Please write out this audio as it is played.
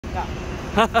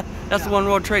That's the One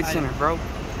World Trade Center, bro.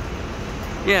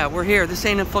 Yeah, we're here. This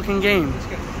ain't a fucking game. Let's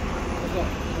go. Let's go.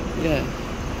 Yeah.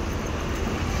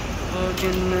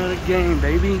 Fucking not a game,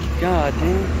 baby. God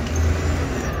damn.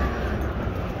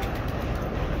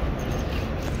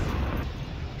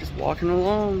 Just walking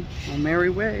along on merry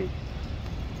way.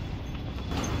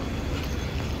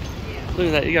 Look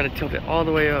at that. You gotta tilt it all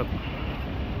the way up.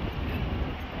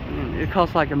 Man, it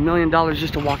costs like $1 million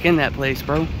just to walk in that place,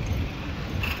 bro.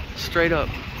 Straight up.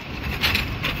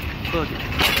 Look.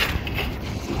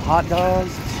 Some hot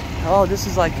dogs. Oh, this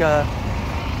is like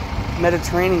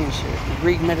Mediterranean shit.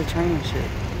 Greek Mediterranean shit.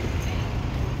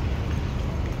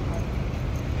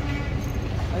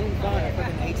 I didn't find a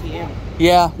fucking ATM.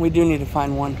 Yeah, we do need to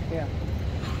find one. Yeah.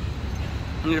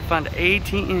 We need to find an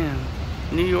ATM.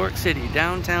 New York City.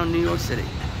 Downtown New York City.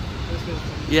 Let's go.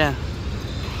 Yeah.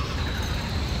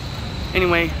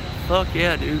 Anyway, fuck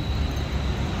yeah, dude.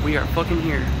 We are fucking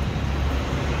here.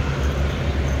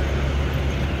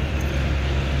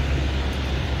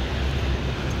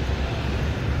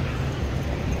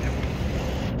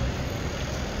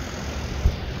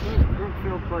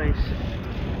 Brookfield Place.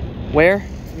 Where?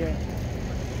 Yeah.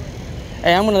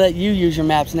 Hey, I'm gonna let you use your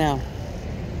maps now.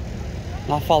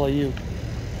 I'll follow you.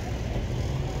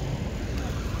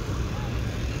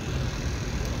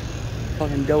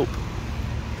 Fucking dope.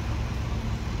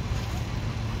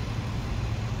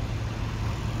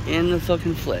 In the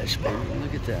fucking flesh, baby.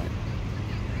 Look at that.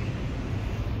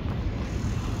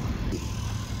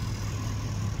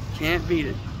 Can't beat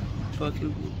it.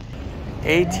 Fucking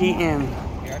ATM.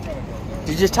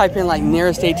 Did you just type in like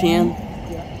nearest ATM?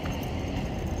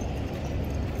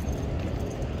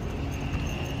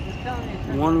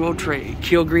 One World Trade.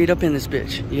 Kill greed up in this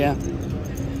bitch. Yeah.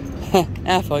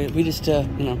 Ah, fuck it. We just, you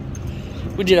know,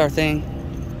 we did our thing.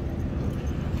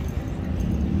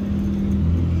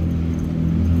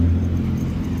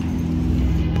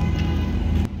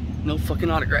 No fucking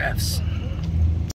autographs.